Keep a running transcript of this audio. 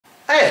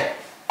Hey!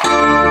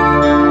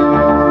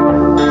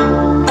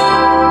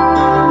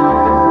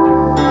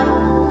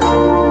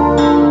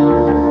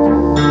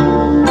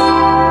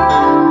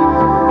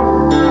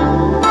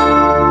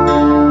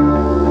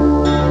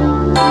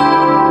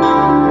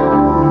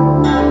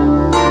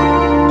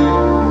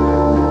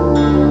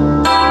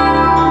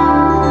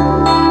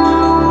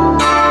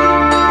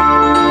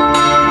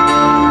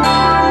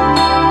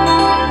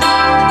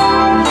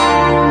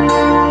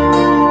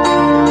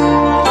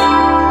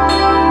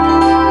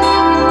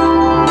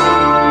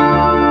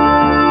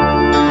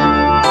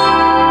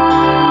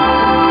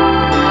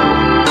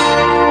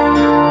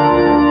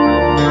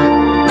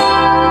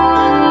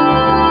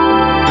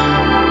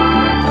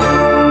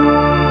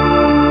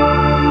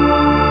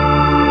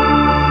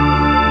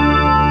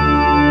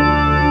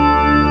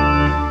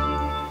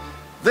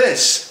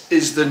 This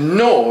is the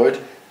Nord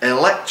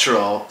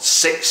Electro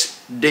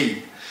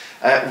 6D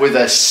with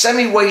a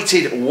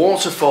semi-weighted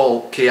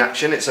waterfall key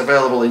action. It's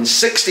available in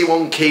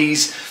 61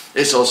 keys.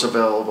 It's also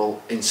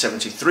available in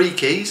 73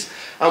 keys.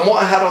 And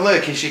what I had on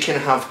there is you can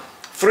have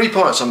 3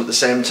 points on at the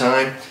same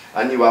time,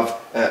 and you have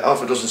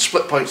half a dozen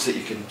split points that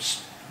you can,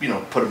 you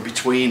know, put them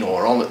between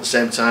or on at the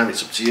same time.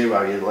 It's up to you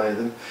how you lay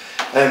them.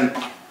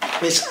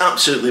 It's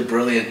absolutely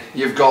brilliant.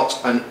 You've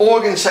got an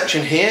organ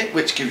section here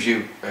which gives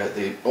you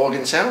the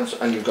organ sounds,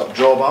 and you've got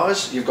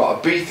drawbars. You've got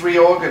a B3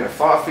 organ, a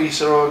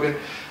Farfisa organ,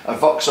 a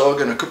Vox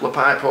organ, a couple of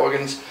pipe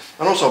organs,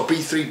 and also a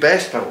B3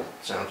 bass pedal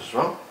sound as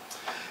well.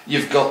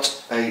 You've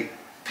got a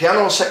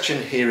piano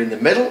section here in the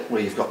middle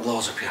where you've got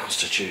loads of pianos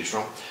to choose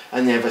from,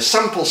 and you have a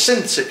sample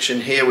synth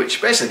section here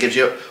which basically gives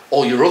you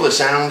all your other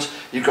sounds.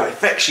 You've got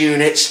effects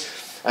units,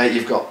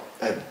 you've got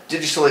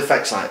digital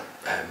effects like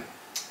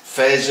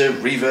phaser,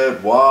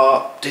 reverb,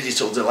 wah,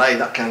 digital delay,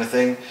 that kind of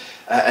thing,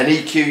 an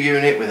EQ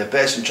unit with a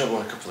bass and treble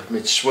and a couple of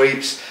mid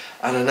sweeps,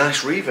 and a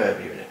nice reverb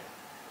unit.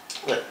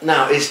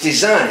 Now it's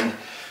designed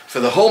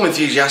for the home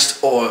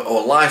enthusiast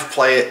or live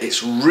player.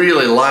 It's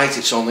really light.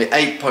 It's only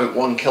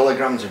 8.1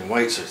 kilograms in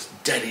weight, so it's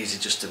dead easy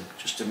just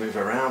to move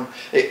around.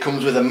 It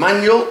comes with a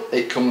manual,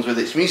 it comes with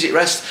its music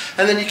rest,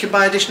 and then you can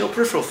buy additional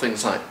peripheral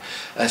things like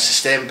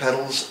sustain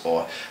pedals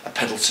or a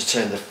pedal to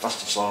turn the fast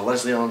and slow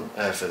Leslie on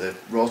for the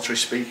rotary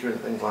speaker and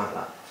things like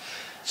that.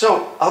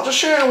 So I'll just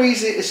show you how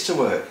easy it is to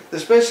work.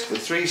 There's basically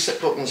 3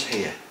 set buttons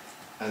here,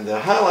 and they're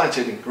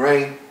highlighted in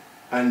grey,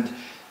 and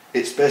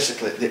it's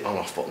basically the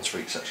on-off buttons for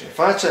each section. If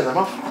I turn them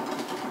off,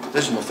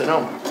 there's nothing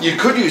on. You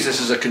could use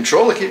this as a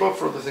controller keyboard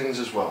for other things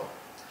as well.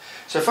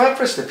 So if I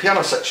press the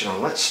piano section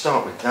on, let's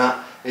start with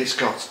that. It's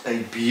got a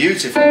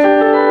beautiful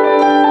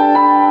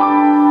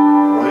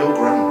Royal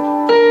Grand.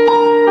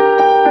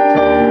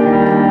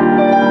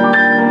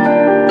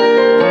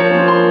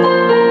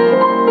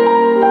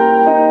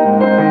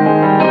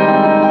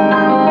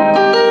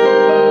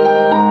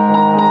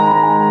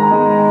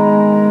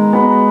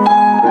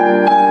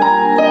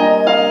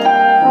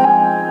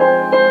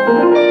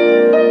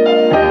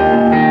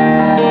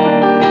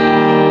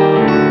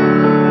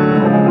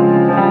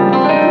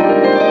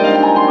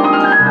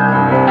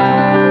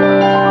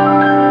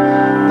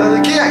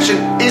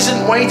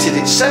 Isn't weighted,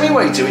 it's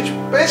semi-weighted, which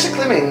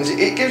basically means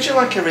it gives you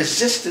like a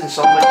resistance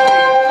on the key,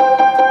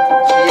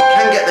 so you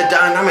can get the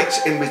dynamics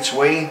in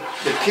between.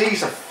 The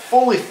keys are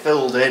fully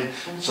filled in,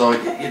 so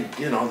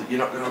you know you're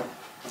not going to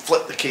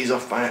flip the keys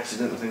off by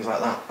accident and things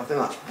like that. I think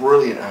that's a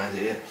brilliant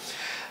idea.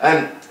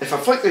 If I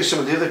flick through some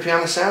of the other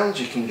piano sounds,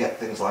 you can get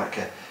things like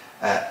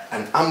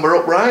an amber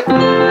upright.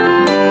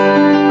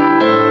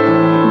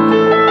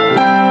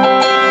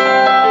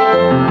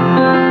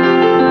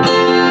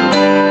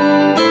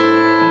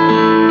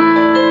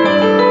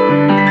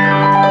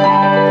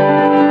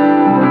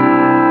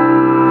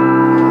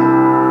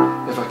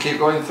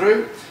 Going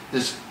through,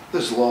 there's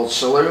Lord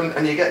Saloon,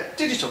 and you get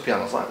digital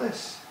pianos like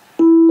this.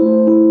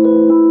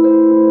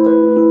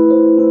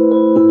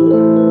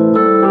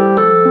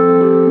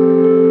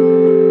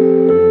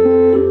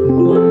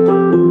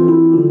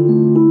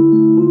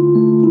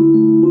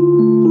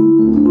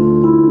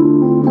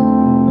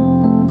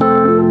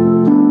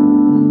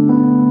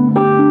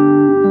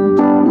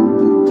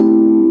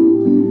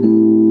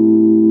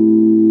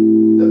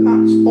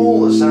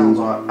 All the sounds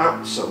are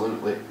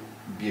absolutely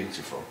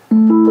beautiful.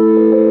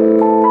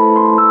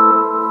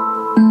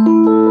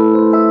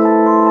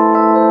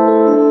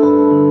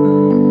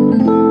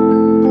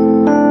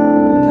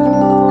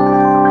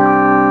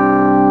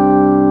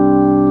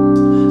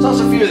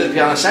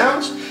 Piano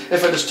sounds.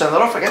 If I just turn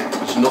that off again,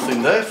 there's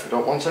nothing there if I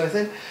don't want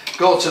anything.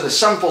 Go to the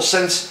sample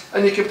synths,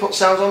 and you can put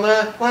sounds on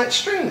there like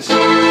strings. And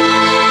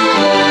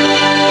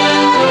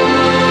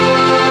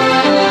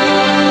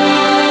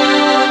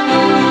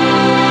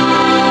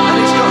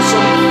it's got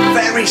some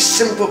very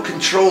simple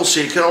controls,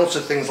 so you can alter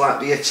things like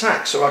the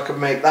attack. So I can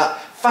make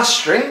that fast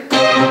string.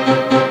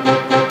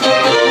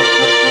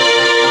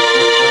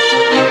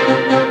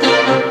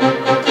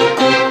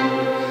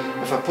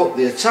 Put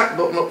the attack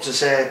button up to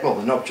say, well,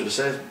 the knob should have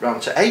said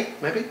round to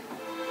 8 maybe. It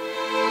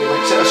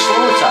makes it a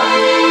slow attack.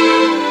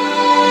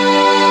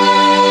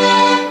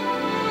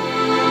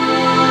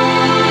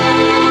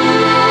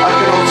 I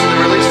can alter the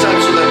release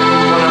time so that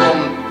when I'm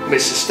on my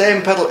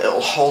sustain pedal,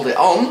 it'll hold it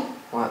on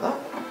like that.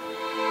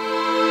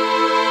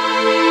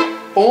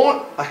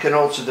 Or I can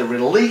alter the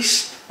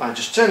release by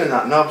just turning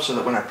that knob so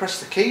that when I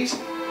press the keys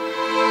and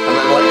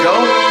then let go,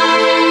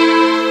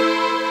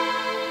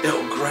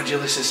 it'll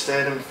gradually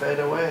sustain and fade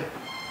away.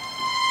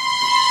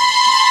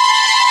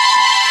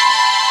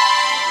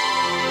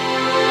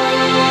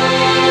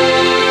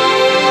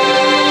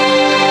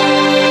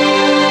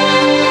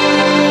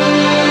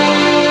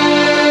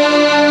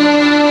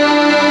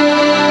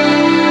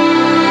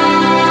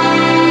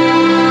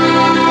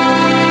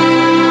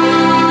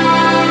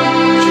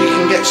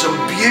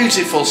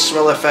 Beautiful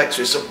swell effects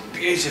with some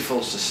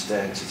beautiful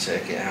sustain to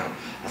take it out.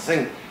 I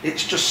think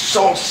it's just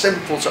so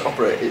simple to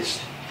operate, it's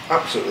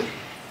absolutely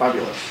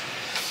fabulous.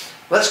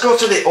 Let's go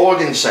to the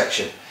organ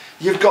section.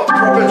 You've got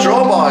proper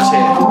drawbars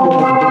here.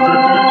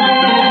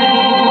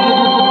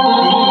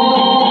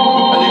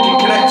 And you can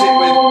connect it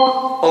with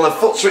on the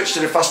foot switch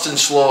to the fast and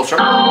slow track.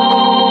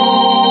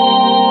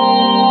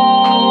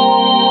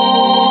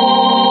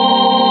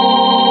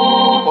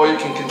 Or you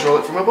can control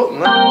it from a button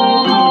there.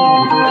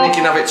 And you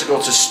can have it to go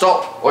to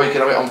stop, or you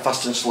can have it on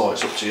fast and slow,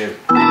 it's up to you. You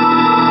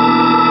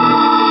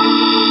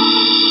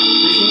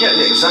can get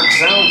the exact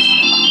sounds.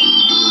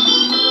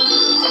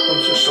 From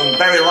just some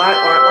very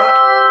light like that,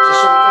 to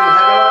something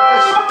heavy like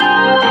this.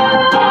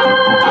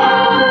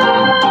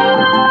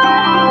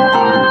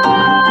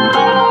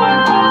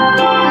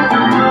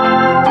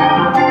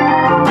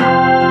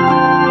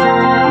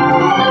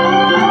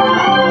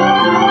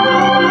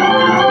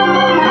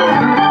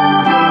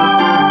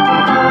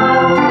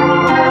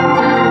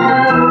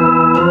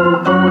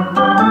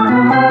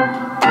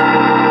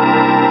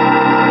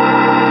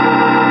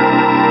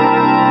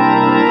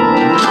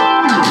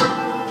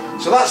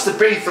 That's the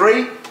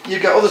B3. You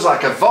get others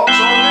like a Vox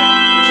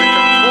organ, which is a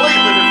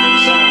completely different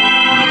sound.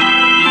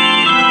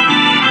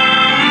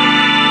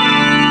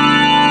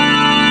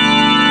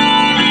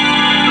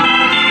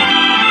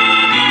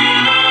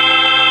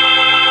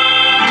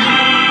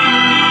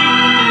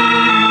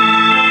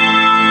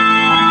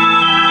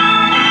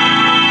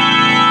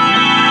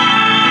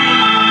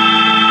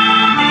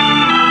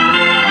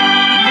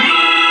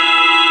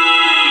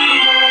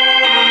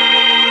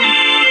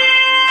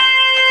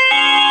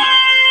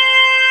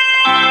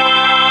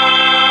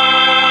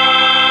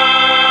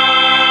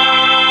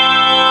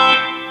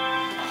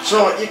 So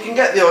you can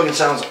get the organ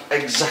sounds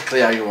exactly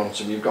how you want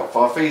them. You've got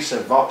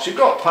Farfisa, Vox, you've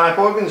got pipe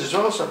organs as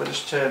well, so if I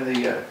just turn the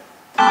pick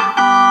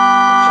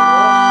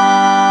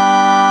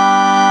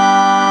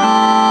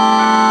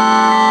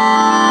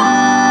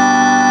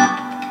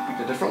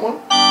a different one.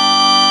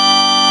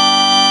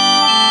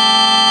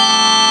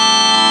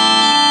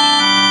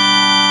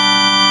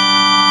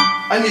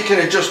 And you can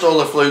adjust all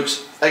the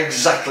flutes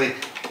exactly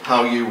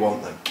how you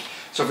want them.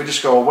 So if we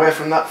just go away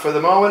from that for the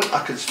moment,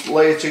 I could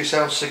layer two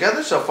sounds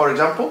together. So for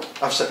example,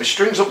 I've set my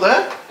strings up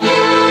there. Bring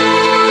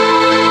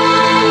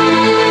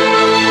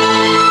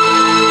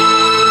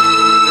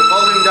the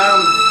volume down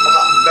on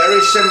that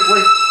very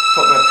simply.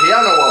 Put my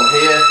piano on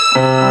here.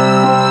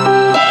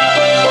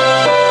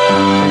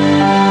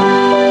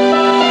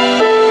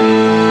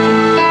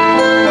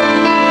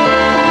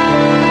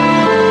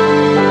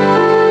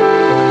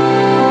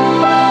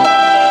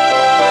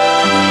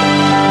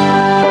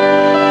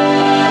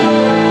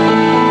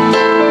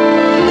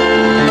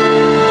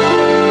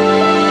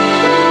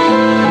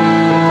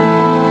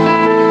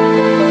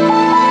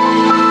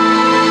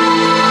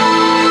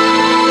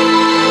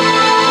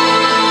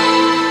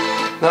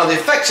 Now the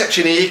effects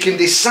section here, you can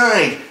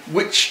decide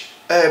which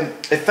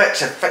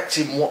effects affect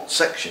in what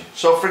section.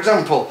 So for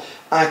example,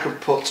 I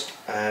could put,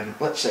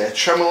 let's say, a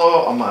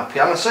tremolo on my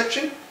piano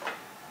section.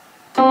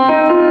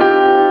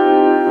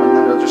 And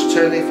then I'll just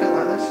turn the effect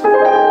like this.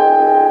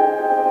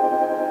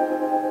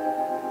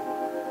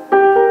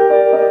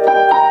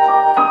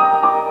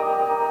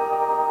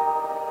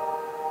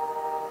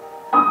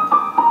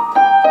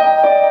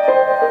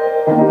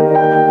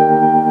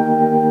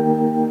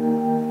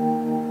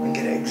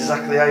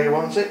 Exactly how you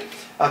want it.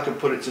 I could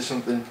put it to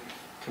something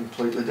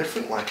completely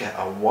different, like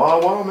a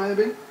wah-wah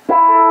maybe.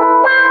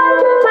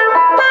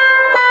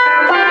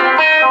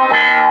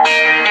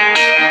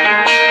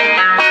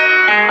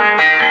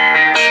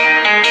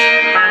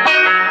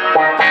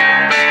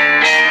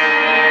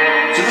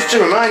 So just to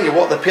remind you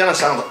what the piano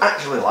sounds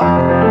actually like,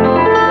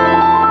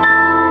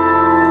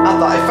 add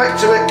that effect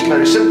to it,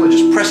 very simply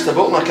just press the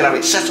button, I can have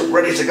it set up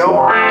ready to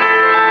go.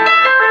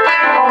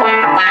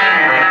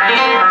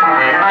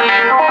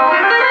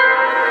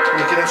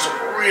 You can have some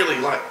really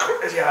like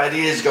crazy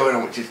ideas going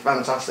on, which is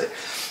fantastic.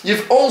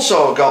 You've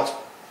also got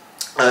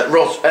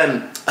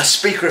a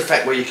speaker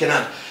effect where you can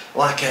add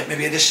like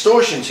maybe a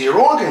distortion to your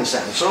organ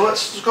sound. So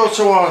let's go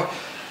to our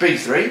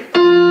B3.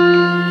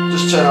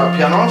 Just turn our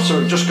piano off, so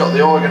we've just got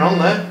the organ on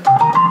there.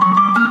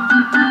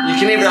 You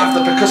can even have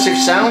the percussive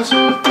sounds. And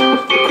then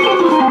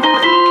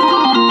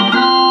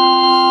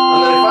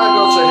if I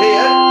go to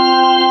here,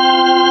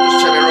 just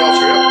turn my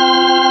rotary up,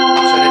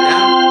 turn it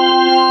down.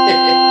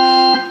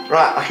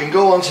 Right, I can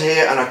go onto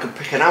here and I can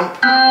pick an amp.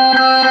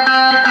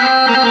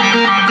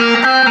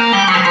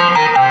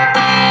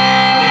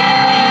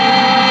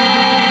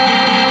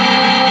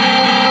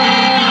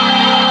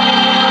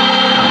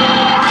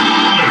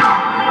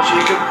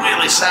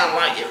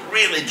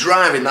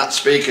 lowering that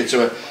speaker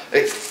to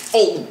its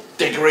full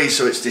degree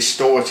so it's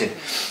distorting.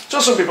 So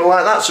some people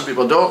like that, some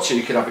people don't, so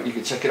you can have it, you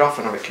can take it off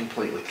and have it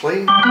completely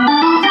clean. Or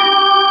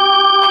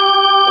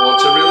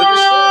to really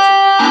distort it.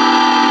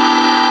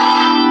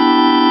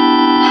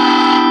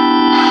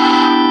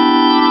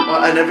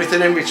 And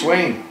everything in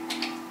between.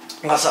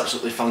 That's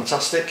absolutely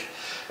fantastic.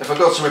 If I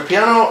go to my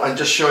piano and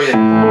just show you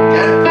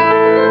again,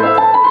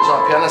 there's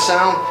our piano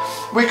sound.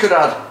 We could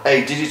add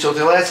a digital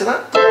delay to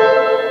that.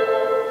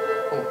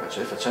 Oh,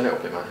 actually, if I turn it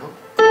up, it might help.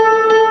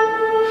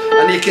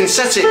 And you can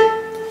set it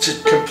to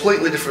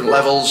completely different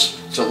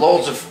levels, to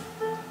loads of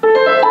delay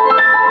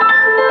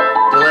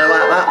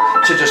like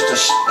that, to just a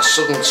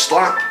sudden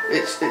slap.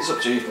 It's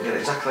up to you. You can get it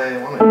exactly how you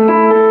want it.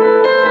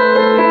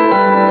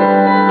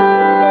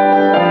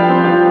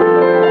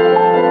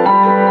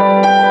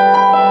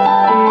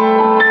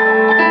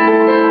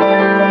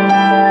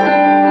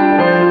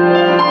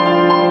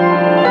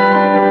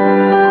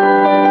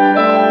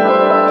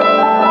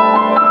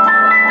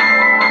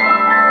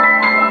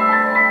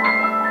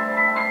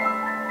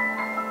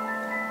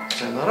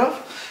 Turn that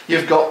off.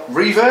 You've got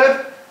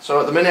reverb, so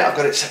at the minute I've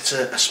got it set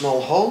to a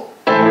small hole.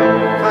 If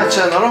I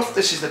turn that off,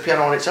 this is the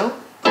piano on its own.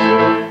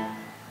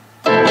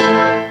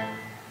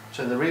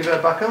 Turn the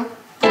reverb back on.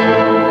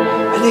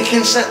 And you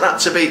can set that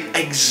to be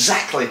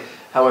exactly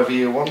however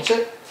you want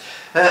it.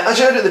 As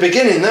you heard at the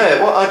beginning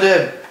there, what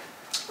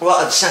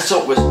I'd set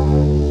up was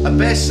a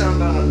bass sound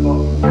down at the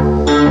bottom.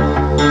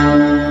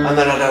 And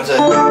then I'd have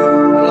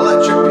an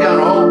electric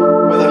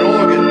piano with an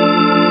organ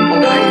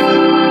underneath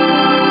it.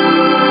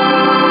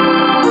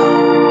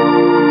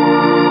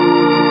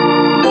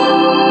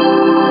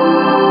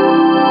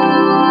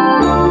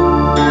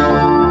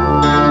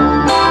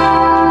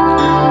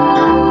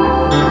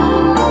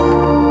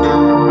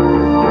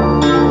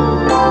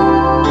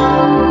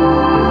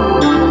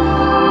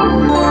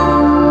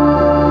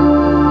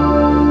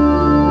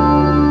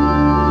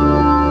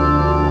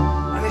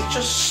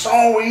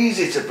 So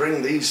easy to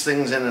bring these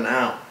things in and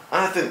out.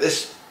 I think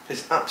this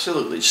is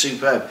absolutely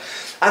superb.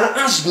 And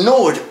as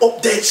Nord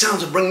updates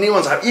sounds and bring new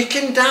ones out, you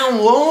can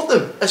download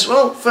them as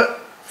well for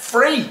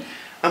free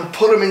and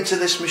put them into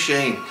this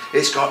machine.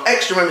 It's got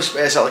extra memory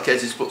space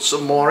allocated to put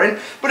some more in,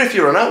 but if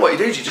you run out, what you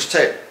do is you just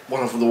take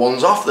one of the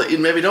ones off that you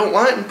maybe don't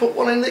like and put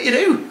one in that you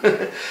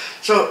do.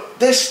 So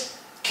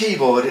this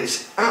keyboard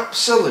is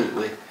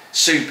absolutely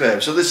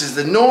superb. So this is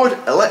the Nord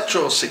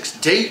Electro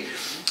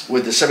 6D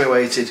with the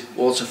semi-weighted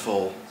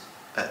Waterfall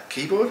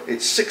keyboard.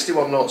 It's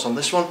 61 notes on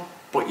this one,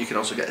 but you can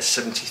also get a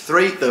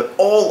 73. They're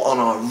all on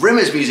our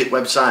Rimmers Music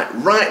website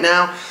right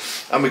now,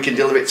 and we can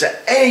deliver it to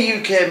any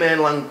UK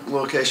mainland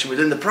location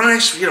within the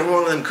price. You know,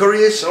 one of them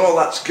couriers, so all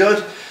that's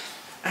good.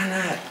 And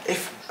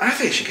I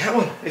think you should get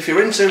one. If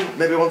you're into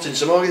maybe wanting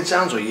some organ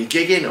sounds, or you're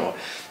gigging, or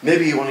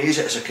maybe you want to use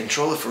it as a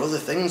controller for other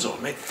things, or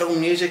make film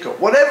music, or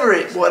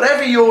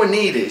whatever your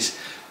need is,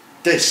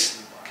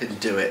 this can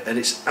do it, and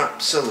it's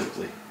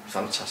absolutely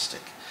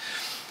fantastic.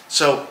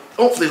 So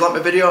hopefully you like my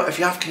video. If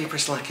you have, can you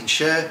press like and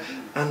share,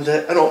 and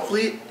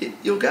hopefully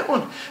you'll get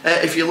one.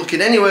 If you're looking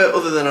anywhere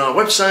other than our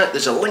website,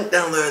 there's a link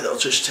down there that'll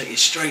just take you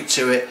straight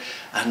to it.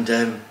 And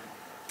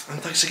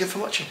thanks again for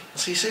watching. I'll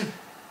see you soon.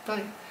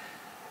 Bye.